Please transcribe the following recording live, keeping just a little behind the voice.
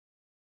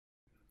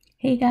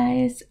Hey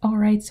guys,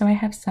 alright, so I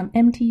have some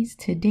empties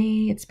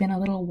today. It's been a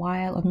little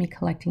while of me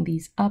collecting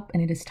these up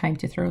and it is time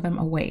to throw them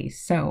away.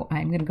 So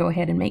I'm going to go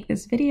ahead and make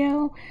this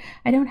video.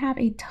 I don't have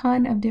a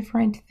ton of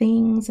different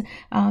things,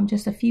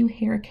 just a few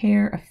hair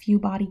care, a few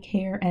body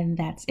care, and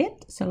that's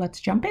it. So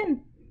let's jump in.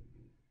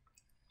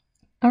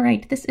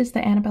 Alright, this is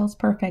the Annabelle's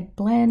Perfect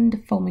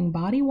Blend Foaming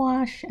Body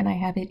Wash, and I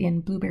have it in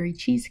Blueberry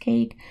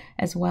Cheesecake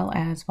as well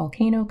as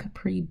Volcano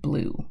Capri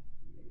Blue.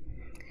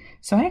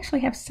 So I actually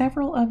have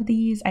several of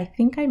these. I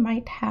think I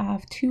might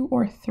have 2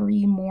 or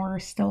 3 more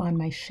still on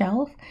my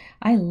shelf.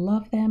 I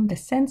love them. The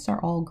scents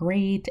are all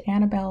great.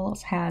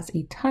 Annabelle's has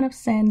a ton of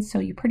scents, so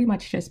you pretty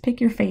much just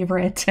pick your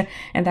favorite,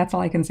 and that's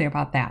all I can say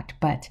about that.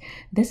 But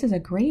this is a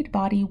great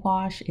body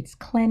wash. It's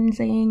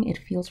cleansing. It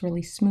feels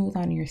really smooth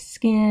on your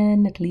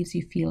skin. It leaves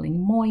you feeling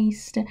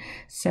moist.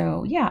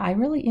 So yeah, I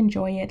really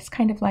enjoy it. It's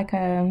kind of like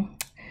a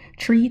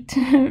treat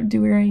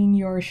during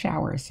your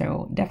shower.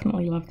 So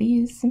definitely love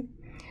these.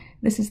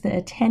 This is the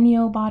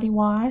Ateneo body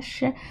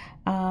wash.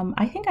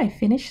 I think I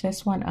finished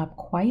this one up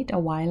quite a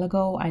while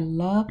ago. I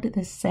loved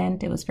the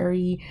scent. It was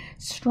very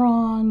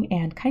strong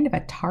and kind of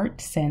a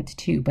tart scent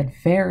too, but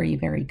very,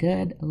 very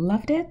good.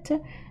 Loved it.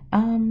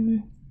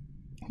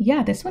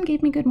 Yeah, this one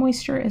gave me good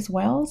moisture as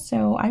well,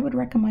 so I would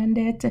recommend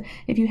it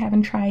if you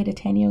haven't tried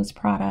Ateneo's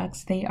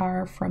products. They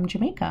are from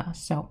Jamaica,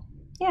 so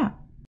yeah.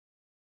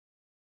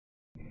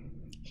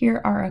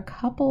 Here are a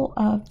couple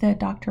of the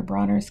Dr.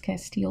 Bronner's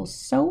Castile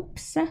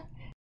soaps.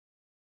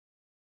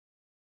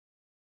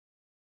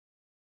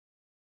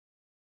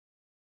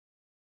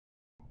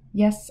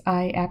 Yes,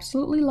 I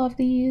absolutely love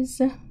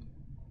these.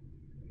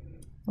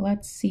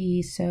 Let's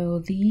see,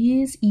 so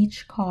these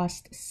each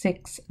cost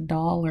 $6.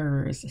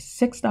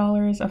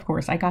 $6, of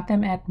course. I got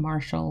them at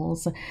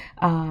Marshall's,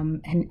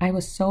 and I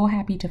was so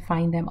happy to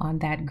find them on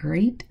that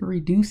great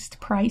reduced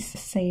price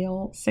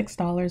sale.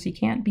 $6, you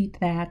can't beat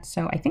that.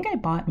 So I think I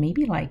bought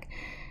maybe like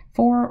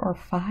 4 or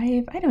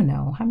 5. I don't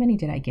know. How many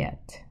did I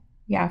get?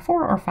 Yeah,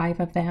 4 or 5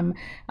 of them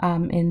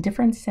in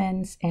different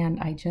scents, and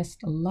I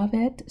just love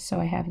it. So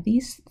I have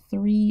these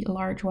 3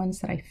 large ones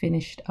that I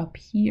finished up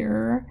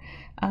here.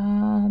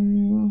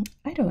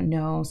 I don't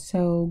know.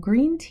 So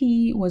green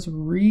tea was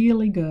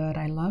really good.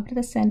 I loved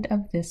the scent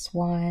of this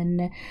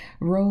one.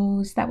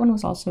 Rose, that one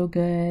was also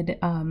good.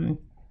 And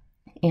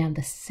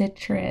the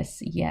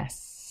citrus,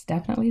 yes.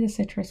 Definitely the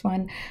citrus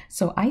one.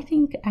 So I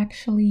think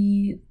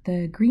actually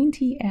the green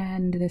tea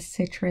and the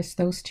citrus,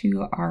 those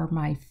 2 are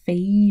my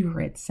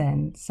favorite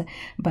scents.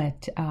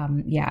 But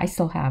yeah, I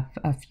still have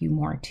a few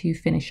more to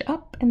finish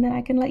up, and then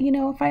I can let you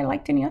know if I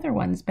liked any other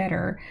ones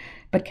better.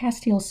 But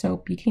Castile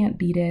soap, you can't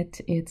beat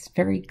it. It's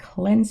very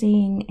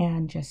cleansing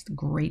and just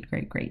great,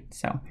 great, great.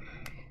 So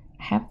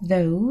I have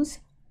those.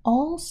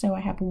 Also, I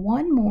have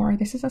one more.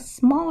 This is a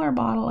smaller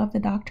bottle of the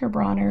Dr.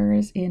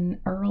 Bronner's in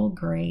Earl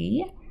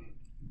Grey.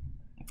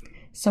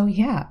 So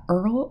yeah,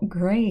 Earl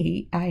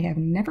Grey, I have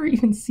never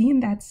even seen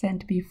that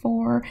scent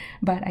before,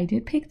 but I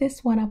did pick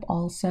this one up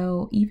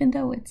also. Even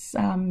though it's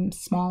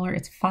smaller,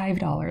 it's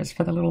 $5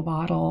 for the little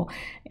bottle,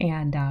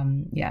 and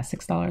yeah,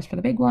 $6 for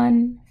the big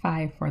one,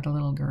 $5 for the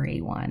little gray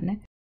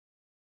one.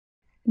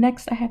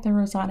 Next, I have the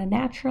Rosanna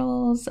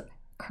Naturals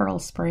Curl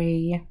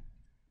Spray.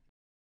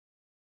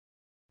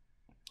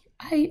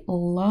 I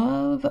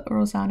love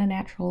Rosanna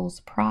Naturals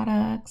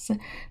products.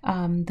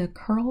 The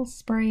curl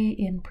spray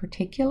in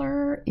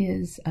particular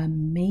is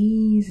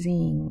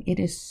amazing. It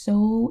is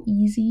so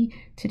easy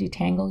to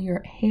detangle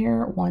your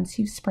hair once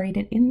you've sprayed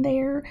it in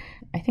there.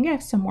 I think I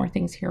have some more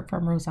things here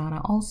from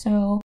Rosanna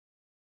also.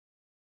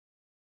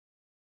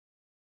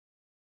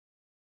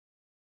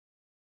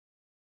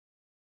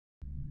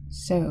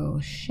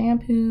 So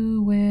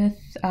shampoo with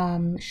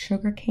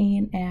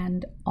sugarcane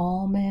and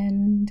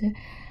almond.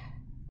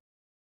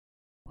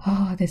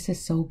 Oh, this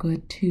is so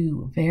good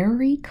too.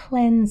 Very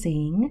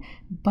cleansing,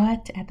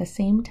 but at the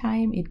same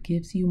time, it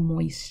gives you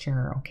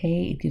moisture,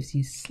 okay? It gives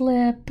you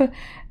slip.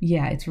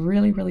 Yeah, it's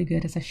really, really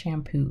good as a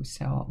shampoo.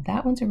 So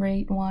that one's a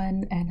great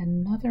one. And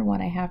another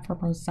one I have from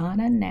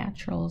Rosanna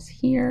Naturals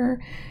here.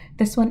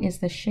 This one is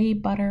the Shea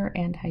Butter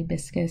and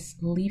Hibiscus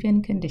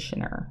Leave-In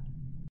Conditioner.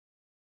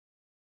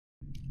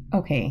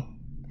 Okay.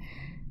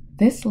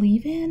 This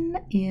leave-in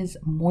is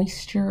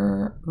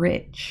moisture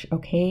rich,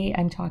 okay?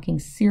 I'm talking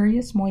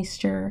serious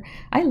moisture.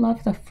 I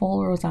love the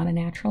full Rosanna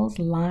Naturals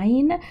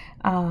line.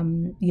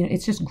 You know,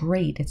 it's just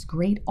great. It's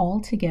great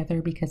all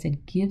together because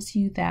it gives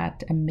you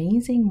that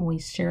amazing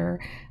moisture.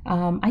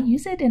 I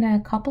use it in a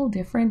couple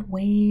different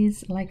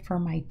ways, like for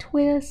my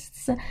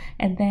twists,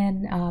 and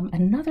then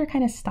another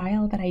kind of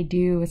style that I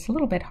do. It's a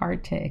little bit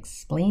hard to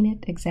explain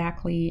it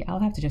exactly.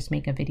 I'll have to just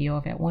make a video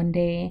of it one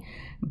day.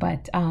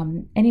 But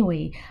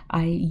anyway,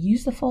 I use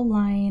the full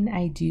line.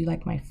 I do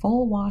like my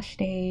full wash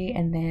day,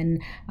 and then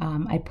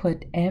I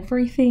put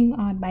everything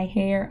on my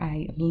hair.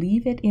 I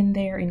leave it in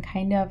there in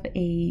kind of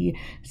a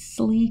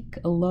sleek,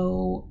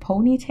 low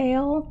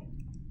ponytail,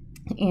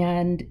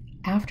 and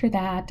after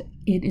that,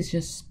 it is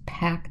just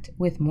packed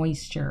with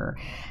moisture.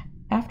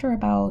 after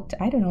about,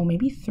 I don't know,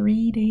 maybe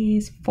 3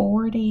 days,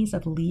 4 days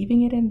of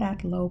leaving it in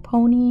that low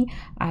pony,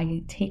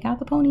 I take out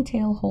the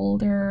ponytail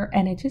holder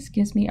and it just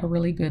gives me a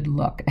really good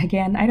look.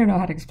 Again, I don't know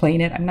how to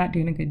explain it. I'm not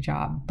doing a good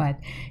job, but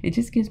it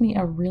just gives me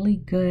a really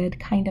good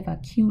kind of a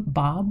cute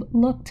bob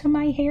look to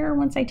my hair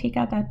once I take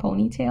out that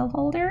ponytail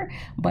holder.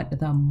 But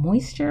the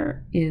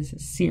moisture is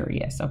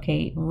serious,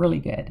 okay? Really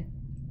good.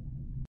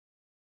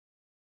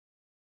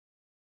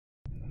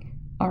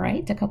 All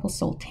right, a couple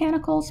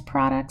Soultanicals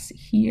products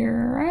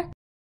here.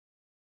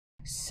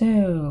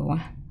 So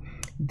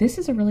this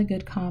is a really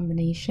good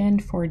combination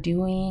for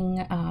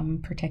doing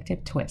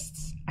protective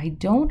twists. I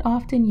don't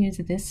often use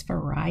this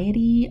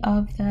variety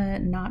of the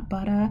knot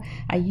butter.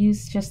 I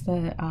use just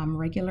the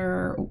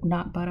regular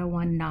knot butter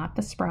one, not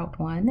the sprout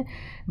one,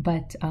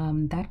 but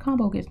that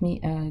combo gives me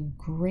a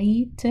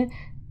great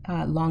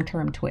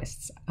long-term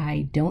twists.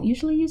 I don't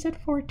usually use it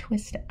for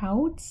twist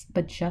outs,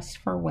 but just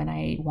for when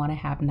I want to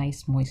have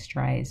nice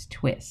moisturized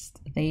twists.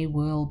 They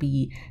will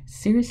be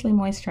seriously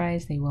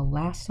moisturized. They will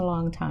last a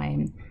long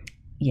time.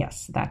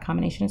 Yes, that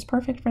combination is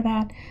perfect for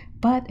that.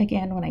 But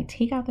again, when I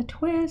take out the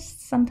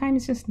twists,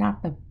 sometimes it's just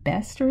not the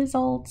best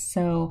results.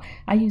 So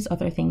I use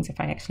other things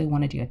if I actually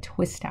want to do a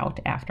twist out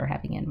after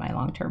having in my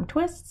long-term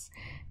twists.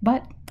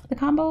 But the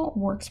combo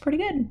works pretty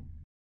good.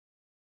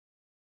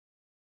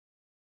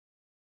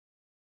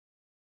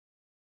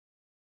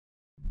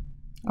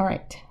 All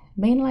right,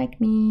 Mane Like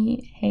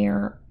Me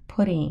hair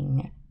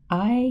pudding.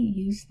 I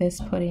used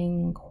this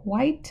pudding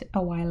quite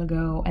a while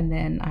ago and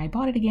then I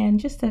bought it again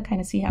just to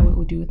kind of see how it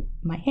would do with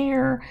my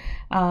hair.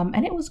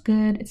 And it was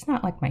good. It's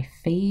not like my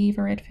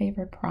favorite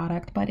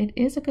product, but it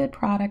is a good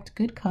product,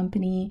 good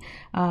company.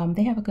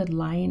 They have a good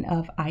line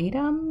of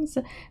items,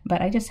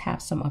 but I just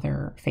have some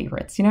other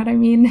favorites. You know what I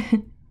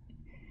mean?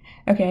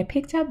 Okay, I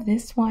picked up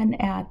this one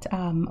at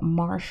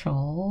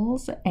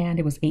Marshall's and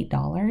it was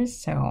 $8.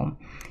 So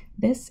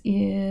this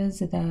is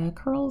the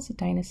Curls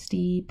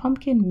Dynasty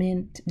Pumpkin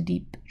Mint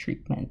Deep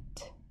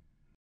Treatment.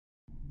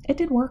 It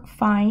did work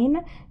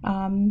fine.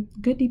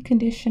 Good deep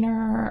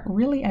conditioner.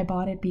 Really, I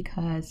bought it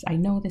because I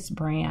know this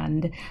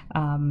brand,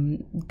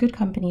 good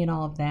company and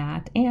all of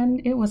that.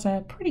 And it was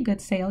a pretty good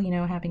sale, you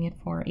know, having it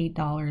for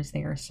 $8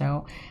 there.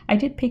 So I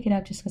did pick it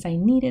up just because I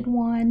needed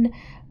one.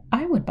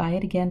 I would buy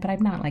it again, but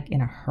I'm not like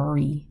in a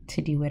hurry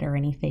to do it or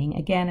anything.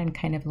 Again, I'm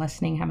kind of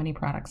lessening how many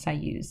products I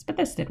use, but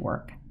this did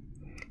work.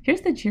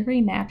 Here's the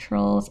Jerry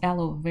Naturals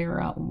Aloe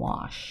Vera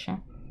Wash.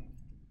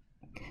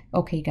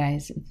 Okay,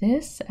 guys,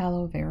 this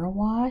aloe vera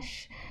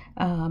wash,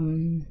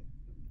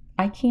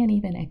 I can't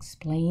even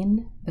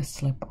explain the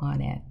slip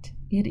on it.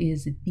 It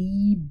is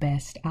the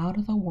best out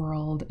of the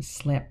world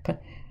slip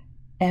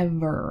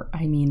ever.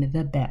 I mean,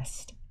 the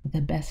best. The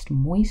best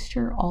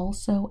moisture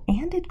also,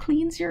 and it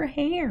cleans your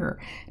hair.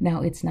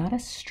 Now, it's not a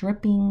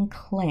stripping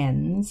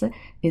cleanse.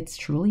 It's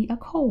truly a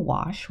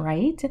co-wash,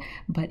 right?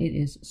 But it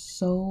is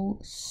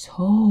so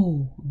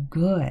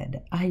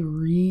good. I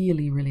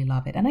really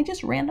love it. And I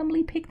just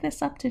randomly picked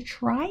this up to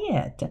try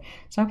it.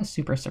 So I was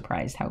super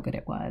surprised how good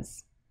it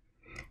was.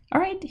 All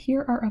right,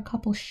 here are a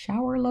couple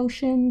shower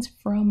lotions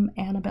from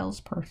Annabelle's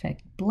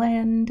Perfect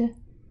Blend.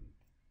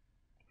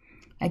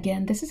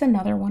 Again, this is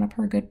another one of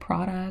her good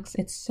products.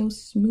 It's so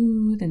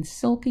smooth and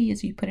silky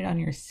as you put it on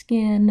your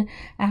skin.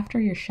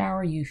 After your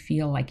shower, you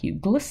feel like you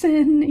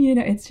glisten. You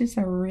know, it's just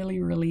a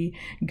really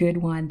good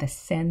one. The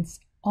scents,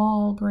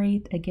 all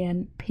great.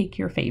 Again, pick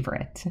your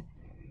favorite.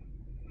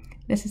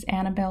 This is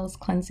Annabelle's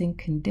Cleansing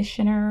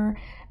Conditioner,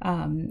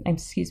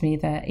 excuse me,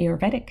 the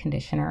Ayurvedic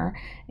Conditioner.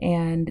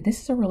 And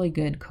this is a really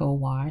good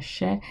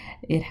co-wash.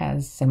 It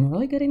has some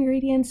really good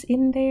ingredients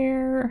in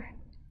there.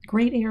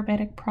 Great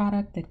Ayurvedic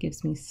product that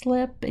gives me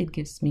slip, it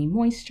gives me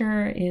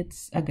moisture,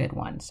 it's a good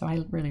one. So I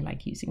really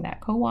like using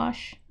that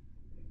co-wash.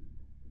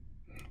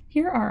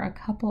 Here are a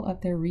couple of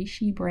the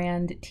Rishi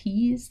brand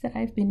teas that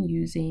I've been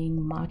using,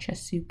 Matcha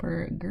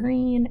Super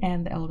Green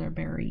and the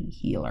Elderberry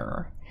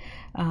Healer.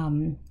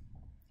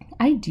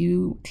 I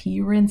do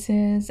tea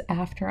rinses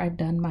after I've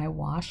done my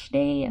wash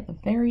day. At the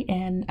very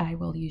end, I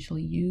will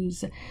usually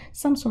use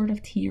some sort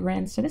of tea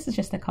rinse. So this is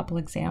just a couple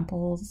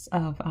examples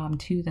of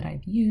two that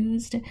I've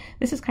used.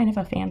 This is kind of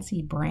a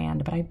fancy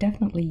brand, but I've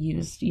definitely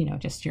used, you know,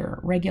 just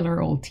your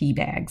regular old tea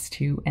bags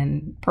too,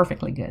 and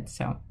perfectly good.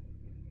 So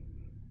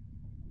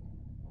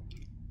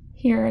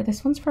here,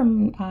 this one's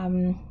from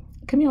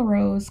Camille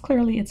Rose.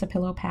 Clearly it's a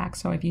pillow pack,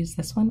 so I've used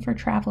this one for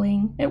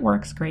traveling. It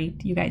works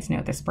great. You guys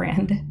know this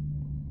brand.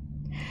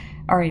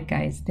 All right,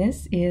 guys,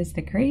 this is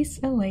the Grace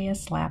Alea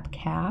Slap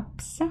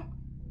Caps.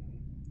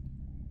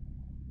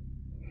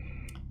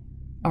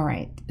 All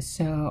right,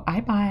 so I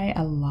buy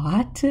a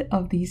lot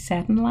of these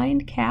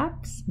satin-lined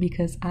caps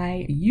because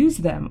I use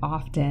them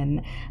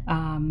often.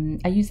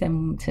 I use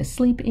them to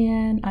sleep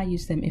in. I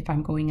use them if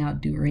I'm going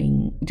out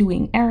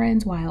doing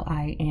errands while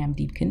I am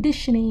deep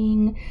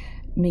conditioning.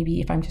 Maybe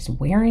if I'm just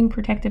wearing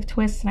protective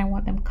twists and I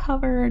want them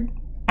covered.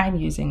 I'm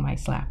using my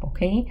slap,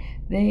 okay?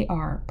 They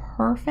are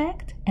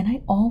perfect, and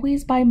I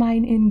always buy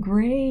mine in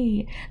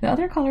gray. The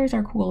other colors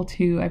are cool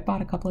too. I've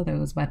bought a couple of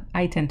those, but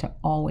I tend to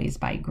always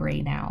buy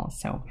gray now.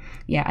 So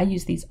yeah, I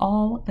use these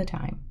all the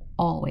time.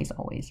 Always,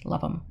 always.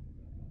 Love them.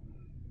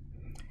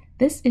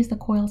 This is the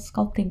Coil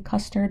Sculpting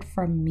Custard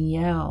from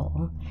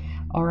Miel.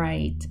 All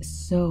right,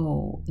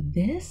 so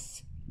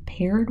this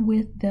paired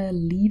with the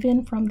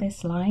leave-in from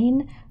this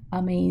line,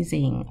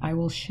 amazing. I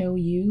will show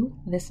you.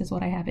 This is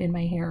what I have in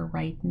my hair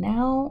right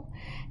now,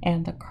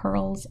 and the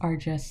curls are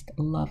just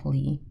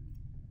lovely.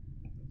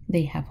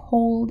 They have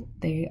hold,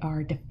 they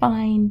are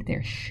defined,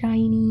 they're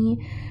shiny.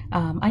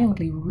 I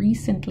only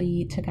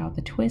recently took out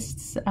the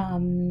twists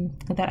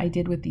that I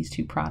did with these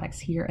two products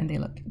here, and they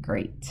look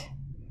great.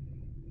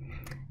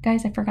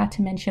 Guys, I forgot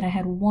to mention I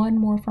had one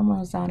more from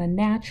Rosanna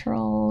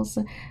Naturals.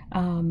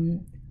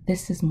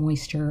 This is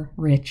moisture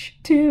rich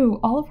too.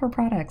 All of her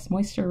products,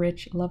 moisture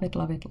rich. Love it,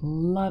 love it,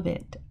 love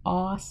it.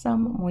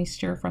 Awesome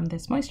moisture from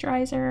this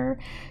moisturizer.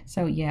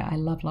 So yeah, I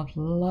love, love,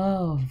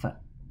 love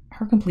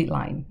her complete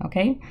line,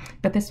 okay?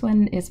 But this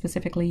one is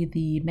specifically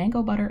the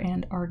Mango Butter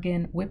and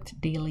Argan Whipped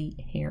Daily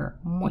Hair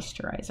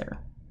Moisturizer.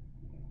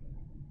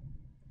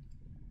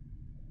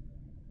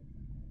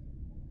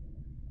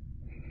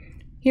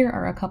 Here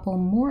are a couple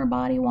more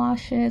body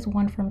washes,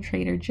 one from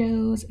Trader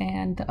Joe's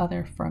and the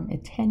other from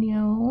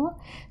Ateneo.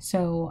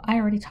 So I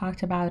already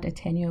talked about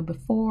Ateneo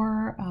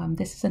before.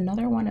 This is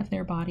another one of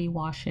their body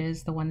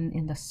washes, the one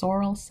in the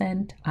sorrel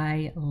scent.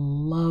 I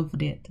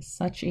loved it,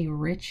 such a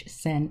rich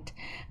scent.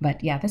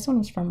 But yeah, this one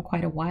was from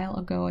quite a while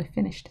ago. I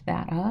finished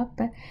that up.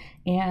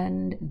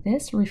 And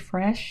this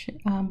Refresh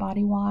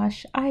body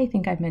wash, I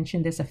think I've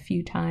mentioned this a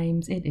few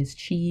times. It is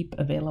cheap,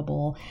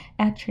 available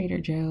at Trader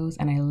Joe's,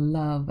 and I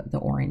love the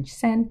orange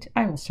scent.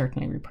 I will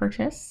certainly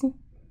repurchase.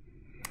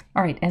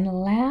 All right, and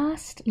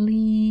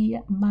lastly,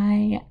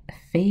 my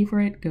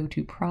favorite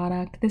go-to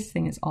product. This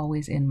thing is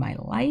always in my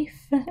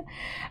life.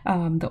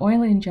 The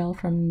oil and gel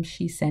from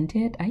She Sent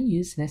It. I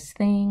use this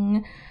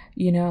thing,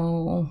 you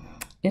know,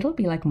 it'll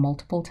be like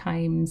multiple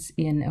times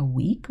in a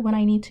week when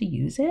I need to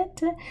use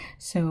it.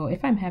 So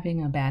if I'm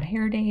having a bad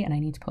hair day and I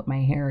need to put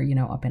my hair, you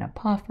know, up in a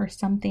puff or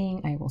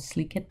something, I will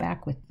sleek it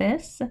back with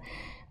this.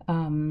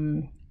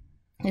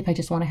 If I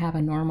just want to have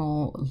a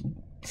normal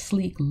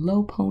sleek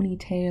low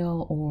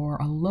ponytail or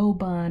a low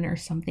bun or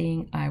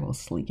something, I will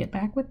sleek it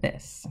back with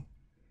this.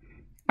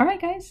 All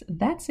right, guys,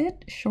 that's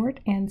it.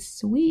 Short and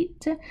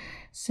sweet.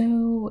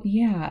 So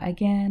yeah,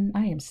 again,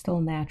 I am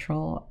still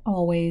natural,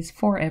 always,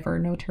 forever,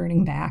 no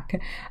turning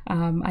back.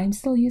 I'm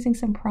still using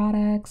some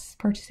products,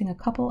 purchasing a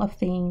couple of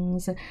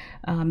things,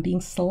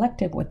 being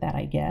selective with that,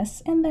 I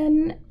guess. And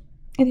then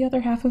the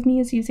other half of me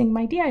is using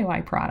my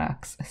DIY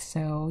products.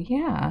 So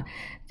yeah,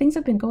 things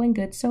have been going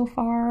good so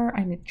far.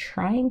 I'm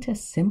trying to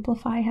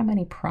simplify how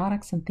many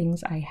products and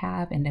things I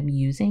have and am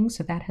using.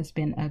 So that has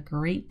been a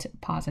great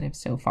positive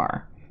so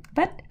far.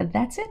 But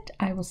that's it.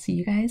 I will see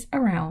you guys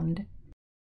around.